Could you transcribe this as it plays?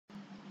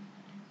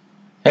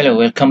Hello,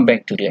 welcome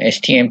back to the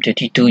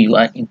STM32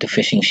 UART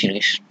interfacing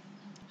series.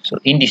 So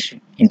in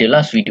the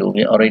last video,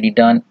 we already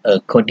done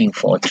a coding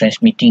for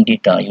transmitting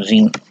data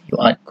using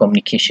UART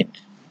communications.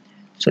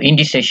 So in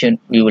this session,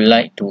 we would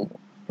like to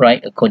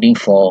write a coding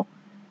for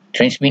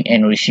transmit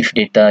and receive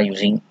data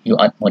using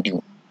UART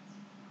module.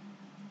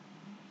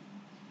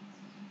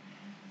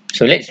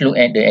 So let's look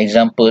at the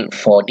example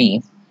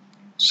 4D.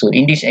 So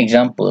in this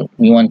example,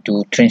 we want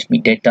to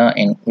transmit data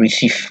and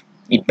receive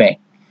it back.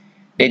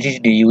 That is,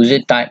 the user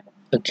type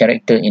a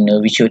character in a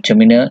visual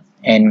terminal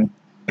and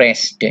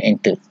press the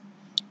enter.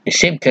 The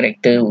same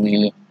character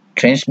will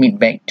transmit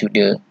back to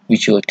the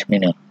visual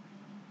terminal.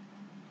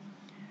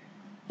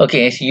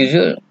 Okay, as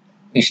usual,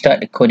 we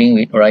start the coding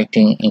with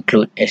writing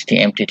include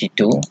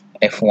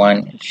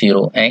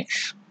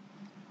STM32F103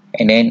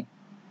 and then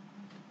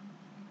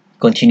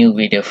continue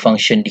with the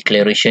function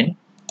declaration.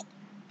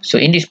 So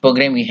in this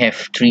program we have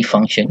three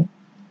functions,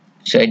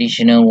 so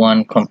additional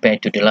one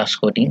compared to the last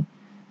coding.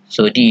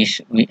 So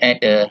this we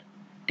add a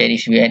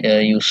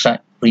UART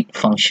read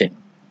function.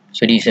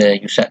 So this is a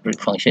UART read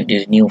function,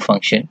 this new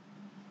function.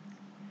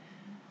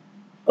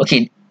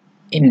 Okay,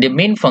 in the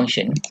main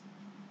function,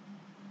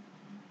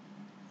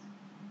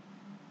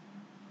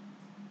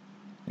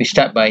 we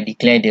start by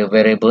declare the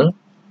variable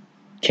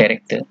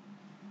character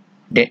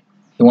that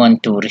you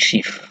want to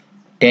receive.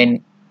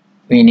 Then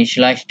we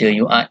initialize the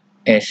UART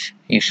as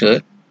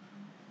usual.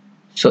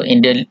 So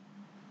in the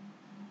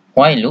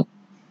while loop,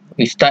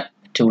 we start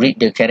to read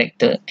the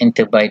character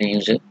entered by the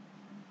user.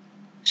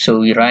 So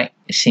we write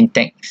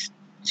syntax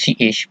ch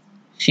is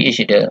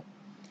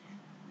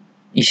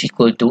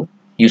equal to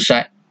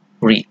UART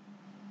read.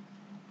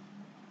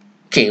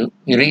 Okay,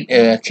 we read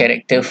a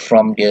character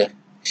from the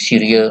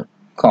serial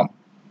com.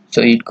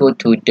 So it go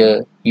to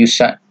the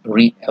UART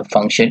read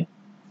function.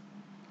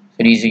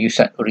 So this is a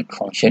UART read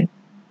function.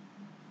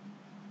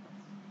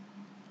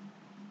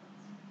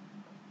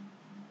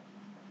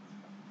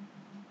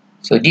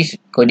 So this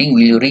coding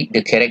will read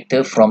the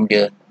character from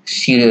the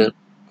serial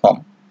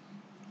com.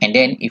 And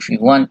then if we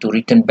want to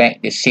return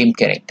back the same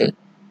character,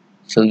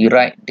 so we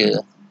write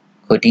the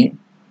coding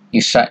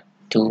UART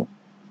to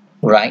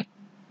write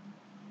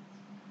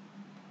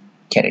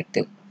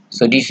character.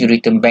 So this will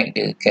return back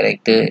the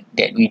character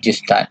that we just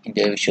start in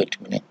the visual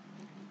terminal.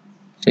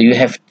 So you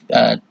have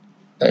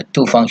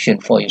two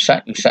functions for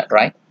UART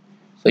write.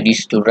 So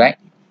this to write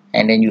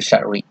and then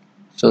UART read.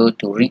 So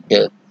to read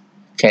the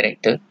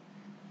character.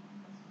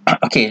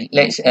 Okay,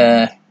 let's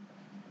so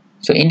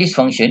in this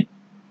function,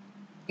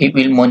 it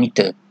will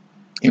monitor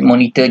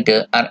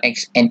the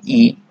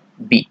RxNE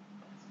bit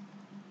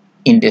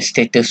in the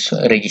status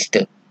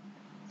register.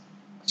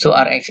 So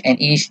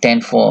RxNE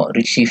stand for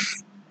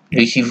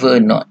receiver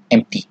not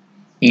empty.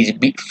 Is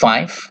bit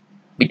 5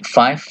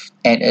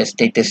 at a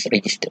status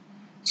register.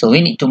 So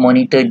we need to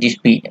monitor this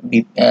bit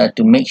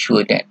to make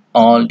sure that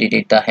all the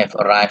data have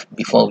arrived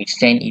before we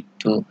send it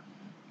to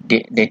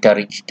the data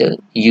register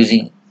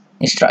using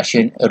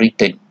instruction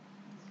return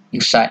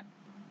UART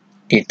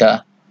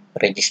data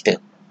register.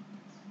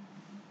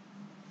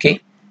 Okay,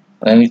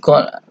 when we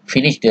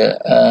finish the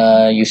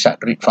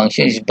UART read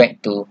function, is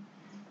back to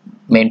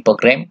main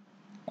program,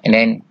 and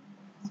then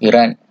we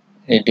run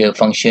the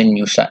function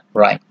UART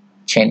write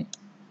ch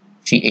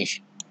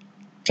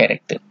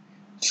character.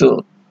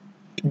 So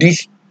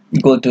this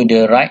go to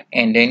the right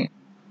and then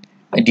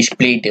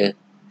display the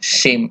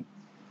same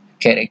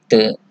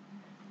character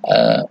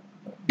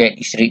that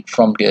is read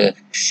from the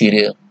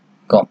serial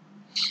com.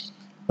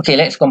 Okay,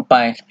 let's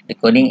compile the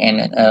coding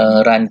and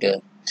run the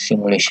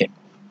simulation.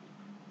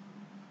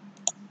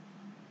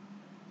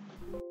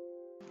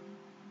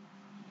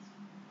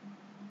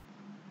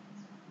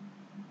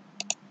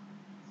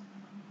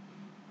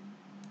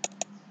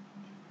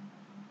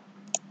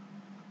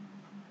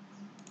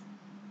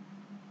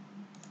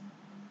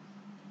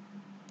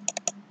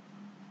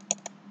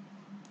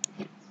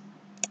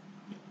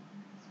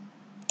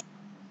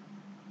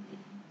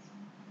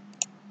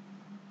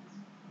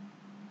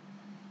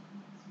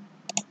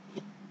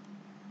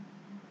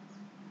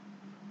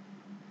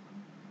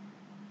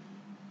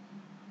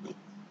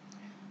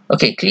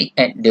 Okay, click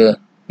at the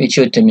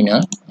virtual terminal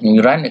and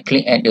you run a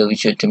click at the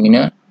virtual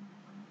terminal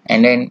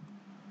and then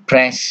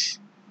press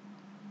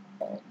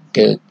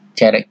the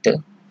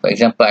character. For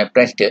example, I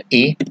press the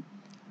A,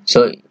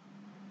 so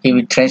it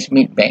will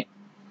transmit back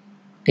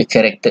the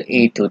character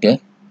A to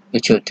the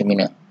virtual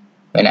terminal.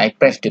 When I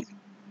press the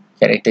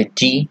character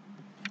G,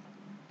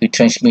 we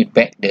transmit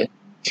back the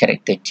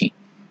character G.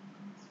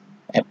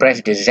 I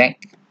press the Z,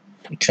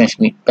 we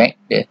transmit back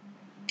the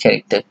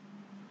character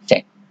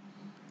Z.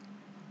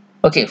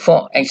 Okay,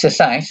 for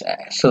exercise,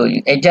 so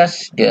you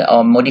adjust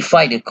or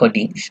modify the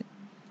codings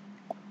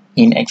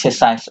in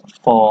exercise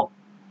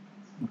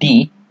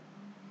 4D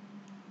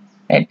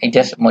and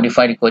just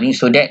modify the coding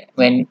so that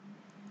when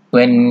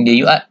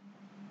the UART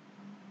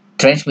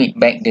transmit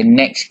back the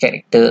next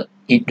character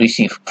it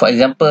receives. For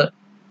example,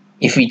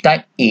 if we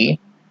type A,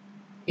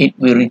 it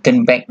will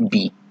return back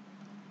B,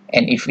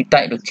 and if we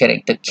type the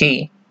character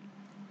K,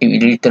 it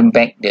will return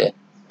back the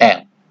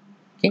L.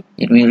 Okay,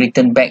 it will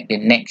return back the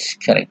next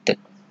character.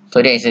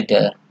 So that is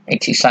the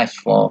exercise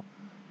for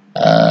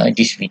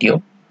this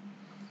video.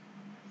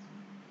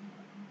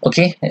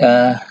 Okay,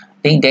 I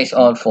think that's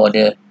all for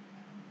the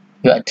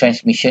UART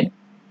transmission.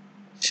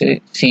 So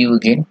see you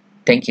again.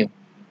 Thank you.